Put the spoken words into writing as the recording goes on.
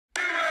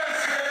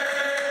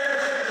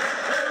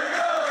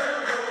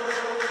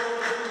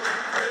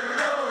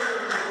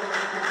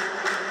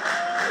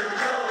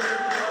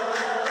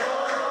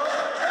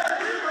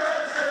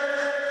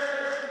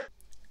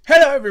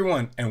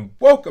everyone and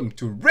welcome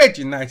to Red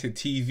United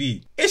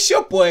TV. It's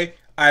your boy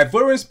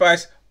Ivorian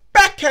Spice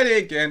back at it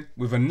again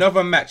with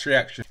another match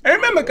reaction. And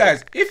remember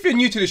guys, if you're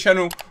new to the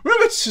channel,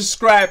 remember to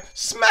subscribe,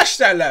 smash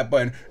that like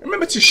button,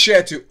 remember to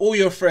share to all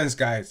your friends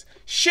guys.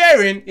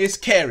 Sharing is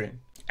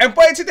caring. And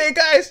boy, today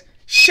guys,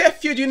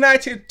 Sheffield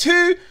United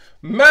 2,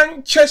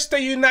 Manchester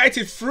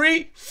United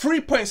 3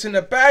 points in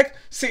the bag,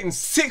 sitting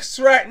 6th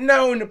right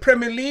now in the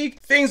Premier League.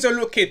 Things are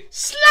looking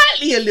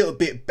slightly a little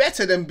bit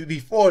better than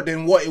before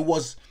than what it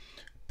was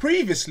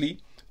previously.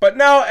 But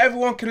now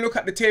everyone can look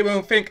at the table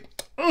and think,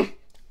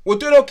 we're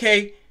doing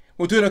okay.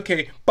 We're doing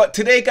okay. But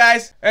today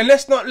guys, and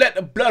let's not let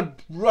the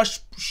blood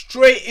rush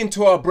straight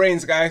into our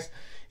brains guys.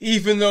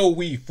 Even though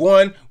we've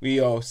won, we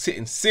are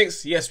sitting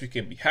 6th. Yes, we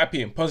can be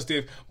happy and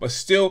positive, but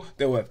still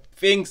there were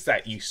things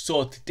that you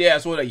saw today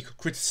as well that you could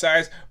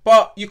criticize.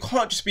 But you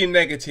can't just be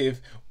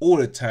negative all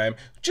the time.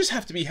 You just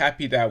have to be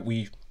happy that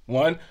we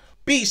won,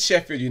 beat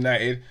Sheffield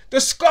United, the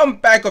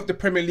scumbag of the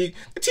Premier League,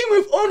 the team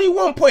with only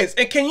 1 point.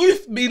 And can you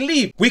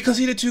believe we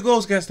conceded 2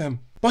 goals against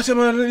them? Bottom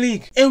of the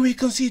league, and we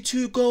conceded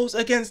 2 goals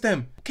against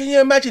them. Can you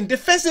imagine?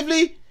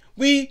 Defensively,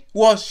 we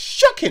was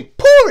shocking,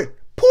 poor.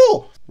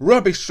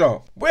 Rubbish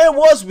shot. Where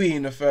was we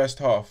in the first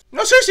half?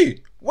 No,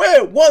 seriously,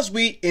 where was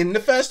we in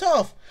the first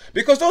half?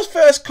 Because those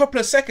first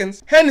couple of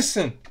seconds,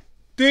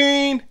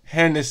 Dean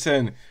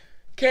Henderson.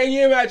 Can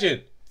you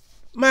imagine?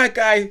 My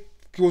guy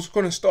was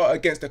going to start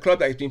against the club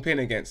that he's been playing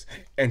against.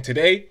 And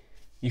today,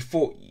 he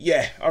thought,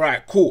 yeah, all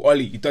right, cool,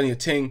 Ollie, you've done your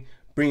thing.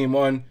 Bring him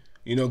on,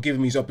 you know, give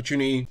him his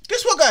opportunity.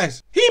 Guess what,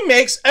 guys? He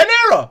makes an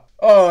error.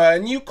 Oh,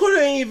 and you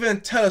couldn't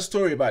even tell a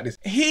story about this.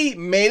 He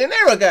made an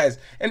error, guys.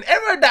 An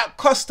error that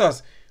cost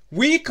us.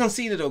 We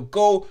conceded a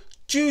goal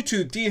due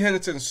to Dean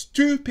Henderson's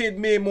stupid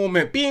mere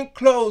moment being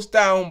closed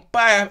down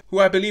by who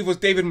I believe was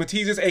David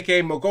Matizes,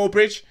 aka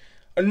McGoldbridge.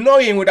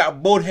 Annoying with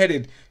that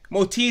bald-headed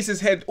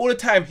Matizes head all the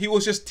time. He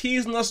was just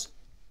teasing us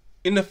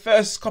in the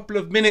first couple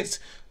of minutes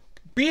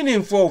being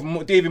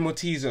involved, David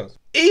Matizes.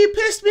 He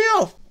pissed me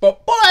off.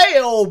 But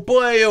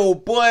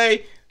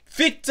boy,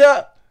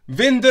 Victor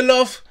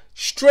Lindelof,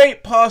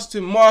 straight pass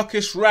to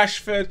Marcus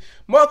Rashford.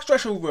 Marcus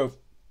Rashford with a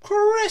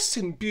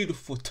caressing,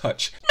 beautiful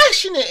touch,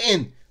 mashing it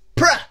in.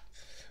 Prah!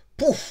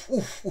 Poof!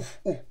 Oof, oof,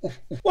 oof, oof,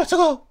 oof. What a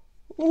goal!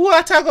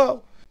 What a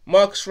goal!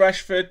 Marcus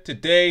Rashford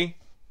today,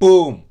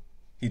 boom!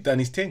 He done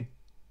his thing.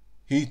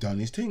 He done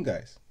his thing,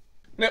 guys.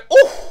 Now,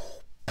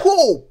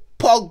 Paul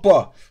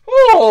Pogba,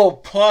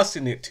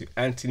 passing it to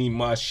Anthony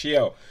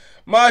Martial.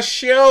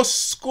 Martial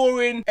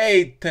scoring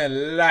a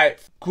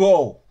delightful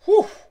goal.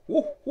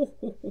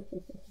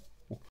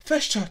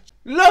 First touch,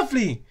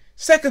 lovely.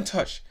 Second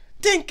touch,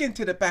 dink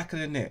into the back of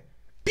the net.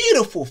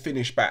 Beautiful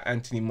finish by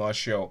Anthony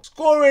Martial.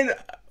 Scoring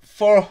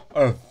for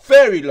a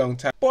very long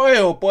time. Boy,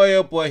 oh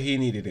boy, he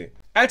needed it.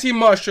 Anthony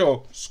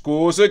Martial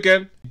scores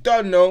again.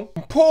 Don't know.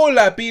 Paul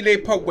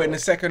Labile Pogba in the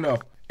second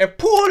half. And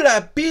Paul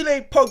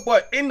Labile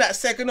Pogba in that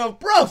second half.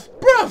 Bruv,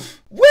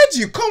 where do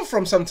you come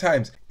from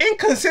sometimes?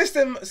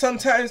 Inconsistent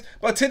sometimes,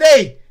 but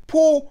today,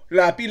 Paul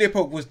Labile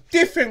Pogba was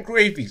different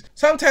gravies.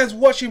 Sometimes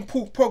watching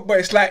Paul Pogba,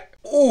 it's like,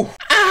 oh,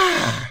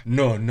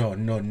 no.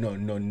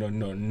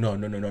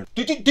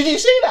 Did you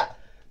see that?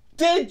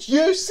 Did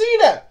you see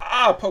that?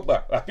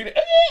 Pogba.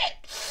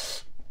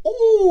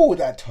 Oh,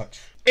 that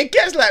touch. It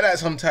gets like that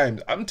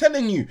sometimes. I'm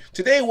telling you,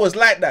 today was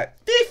like that.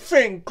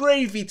 Different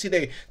gravy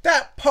today.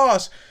 That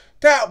pass,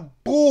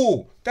 that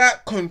ball,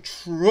 that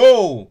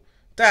control,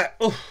 that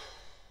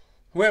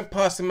went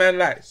past the man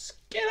like,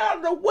 get out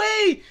of the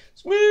way.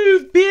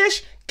 Smooth,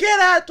 bitch. Get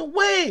out the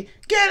way.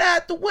 Get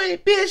out the way,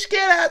 bitch.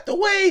 Get out the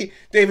way.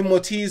 David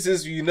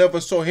Matizes, you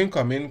never saw him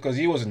come in because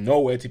he was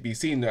nowhere to be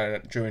seen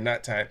during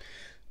that time.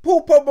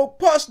 Paul Pogba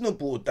passing the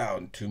ball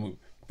down to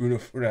Bruno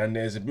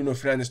Fernandes. Bruno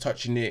Fernandes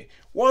touching it.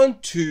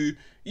 1-2.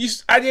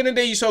 At the end of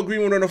the day, you saw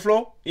Greenwood on the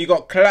floor. He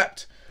got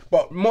clapped.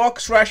 But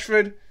Marcus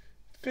Rashford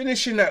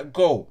finishing that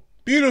goal.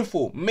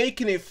 Beautiful.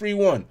 Making it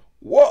 3-1.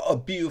 What a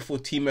beautiful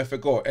team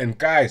effort goal. And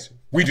guys,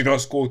 we did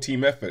not score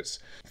team efforts.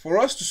 For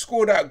us to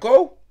score that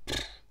goal,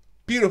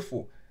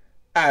 beautiful.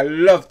 I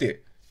loved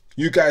it.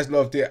 You guys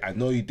loved it. I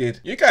know you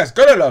did. You guys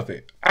gotta love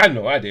it. I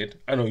know I did.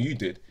 I know you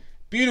did.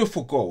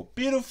 Beautiful goal.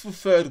 Beautiful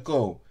third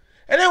goal.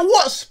 And then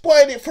what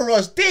spoiled it for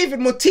us? David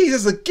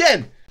Matizes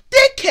again.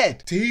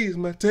 Dickhead. Tease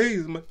my,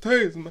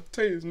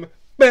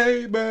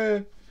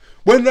 baby.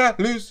 When I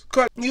lose,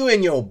 cut. You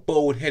and your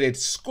bald-headed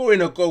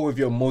scoring a goal with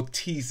your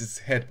Matizes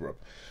head, bro.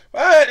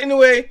 But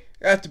anyway,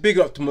 I have to big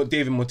up to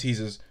David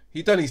Matizes.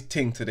 He done his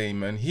thing today,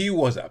 man. He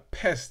was a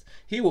pest.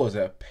 He was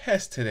a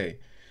pest today.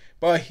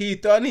 But he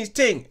done his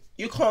thing.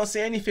 You can't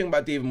say anything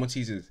about David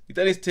Matizes. He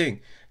done his thing.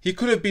 He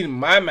could have been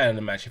my man in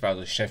the match if I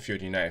was a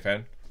Sheffield United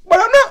fan. But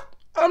I'm not.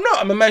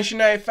 I'm a Manchester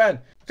United fan.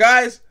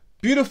 Guys,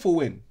 beautiful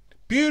win.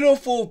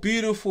 Beautiful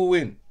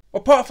win.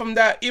 Apart from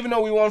that, even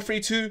though we won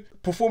 3-2,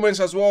 performance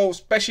as well,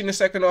 especially in the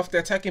second half, the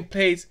attacking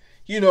plays,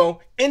 you know,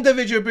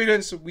 individual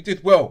brilliance, we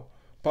did well.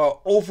 But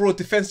overall,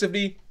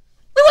 defensively,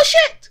 we were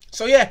shit.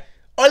 So yeah,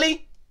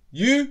 Ollie,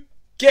 you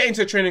get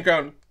into the training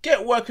ground,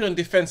 get working on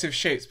defensive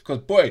shapes because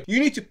boy, you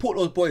need to put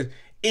those boys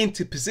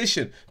into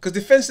position. Because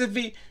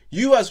defensively,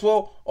 you as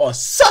well are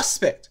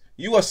suspect.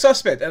 You are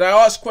suspect. And I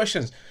ask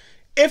questions.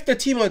 If the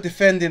team are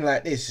defending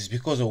like this, it's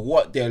because of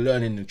what they're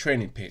learning in the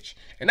training pitch.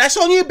 And that's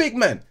on you, big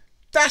man.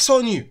 That's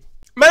on you.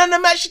 Man of the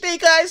match today,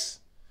 guys,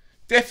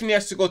 definitely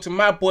has to go to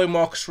my boy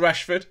Marcus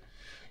Rashford.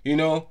 You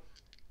know,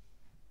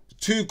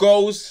 2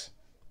 goals.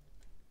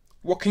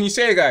 What can you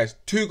say, guys?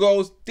 2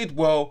 goals, did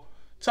well.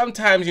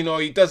 Sometimes, you know,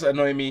 he does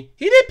annoy me.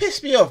 He did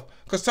piss me off.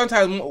 Because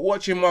sometimes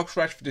watching Marcus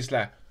Rashford is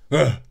like,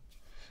 ugh.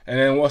 And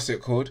then what's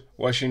it called?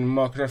 Watching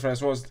Marcus Rashford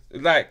as well is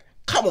like,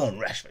 come on,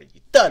 Rashford,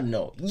 you don't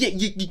know.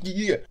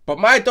 Yeah. But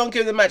my donkey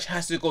of the match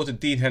has to go to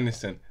Dean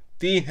Henderson.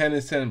 Dean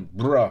Henderson,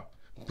 bruh.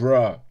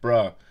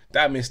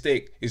 That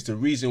mistake is the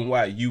reason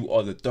why you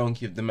are the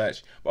donkey of the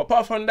match. But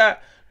apart from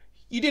that,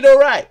 you did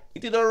alright.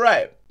 You did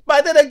alright.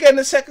 But then again,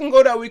 the second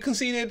goal that we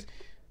conceded,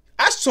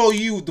 I saw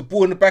you with the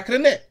ball in the back of the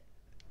net.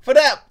 For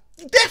that,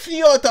 definitely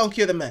you're a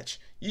donkey of the match.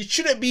 You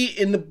shouldn't be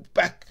in the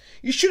back.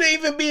 You shouldn't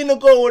even be in the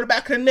goal with the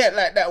back of the net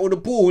like that with the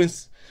ball.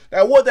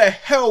 Like, what the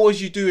hell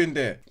was you doing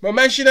there? But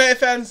Manchester United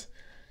fans,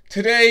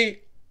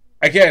 today,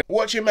 again,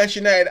 watching Manchester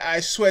United, I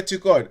swear to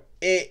God,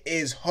 it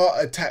is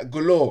heart attack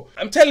galore.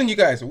 I'm telling you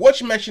guys,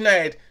 watching Manchester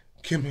United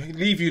can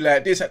leave you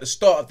like this at the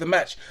start of the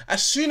match.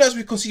 As soon as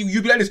we concede,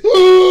 you'll be like this.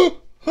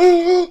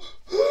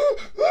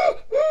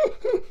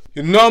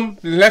 You're numb,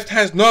 the left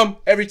hand's numb,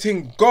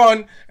 everything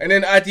gone, and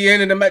then at the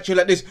end of the match, you're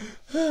like this.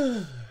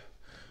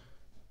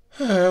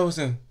 That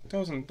wasn't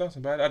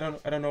bad. I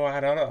don't know why I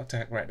had an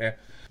attack right there.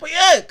 But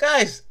yeah,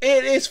 guys,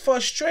 it is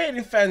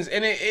frustrating, fans,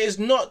 and it is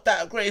not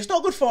that great. It's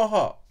not good for our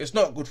heart. It's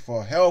not good for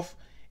our health.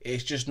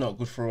 It's just not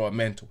good for our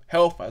mental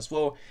health as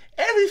well.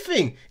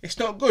 Everything. It's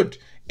not good.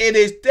 It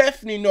is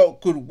definitely not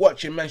good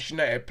watching Manchester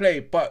United play,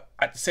 but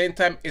at the same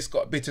time, it's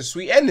got a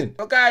bittersweet ending.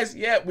 But guys,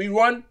 yeah, we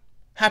won.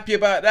 Happy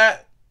about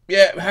that.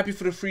 Yeah, happy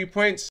for the 3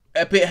 points.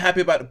 A bit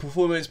happy about the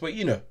performance, but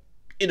you know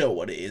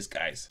what it is,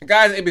 guys. And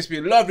guys, it's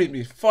been lovely, it's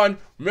been fun.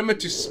 Remember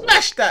to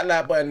smash that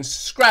like button and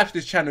subscribe to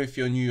this channel if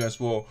you're new as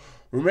well.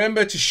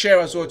 Remember to share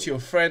as well to your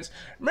friends.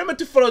 Remember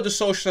to follow the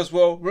socials as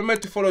well.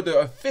 Remember to follow the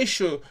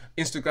official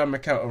Instagram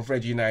account of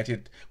Red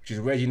United, which is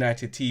Red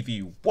United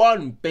TV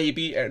 1,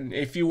 baby. And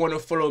if you want to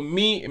follow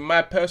me in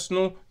my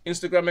personal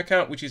Instagram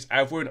account, which is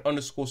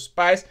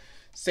Ivorian_Spice,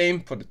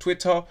 same for the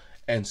Twitter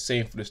and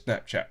same for the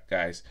Snapchat,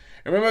 guys.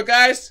 And remember,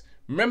 guys,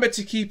 remember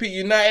to keep it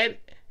united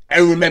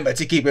and remember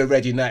to keep it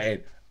Red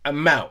United.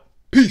 I'm out.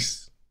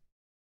 Peace.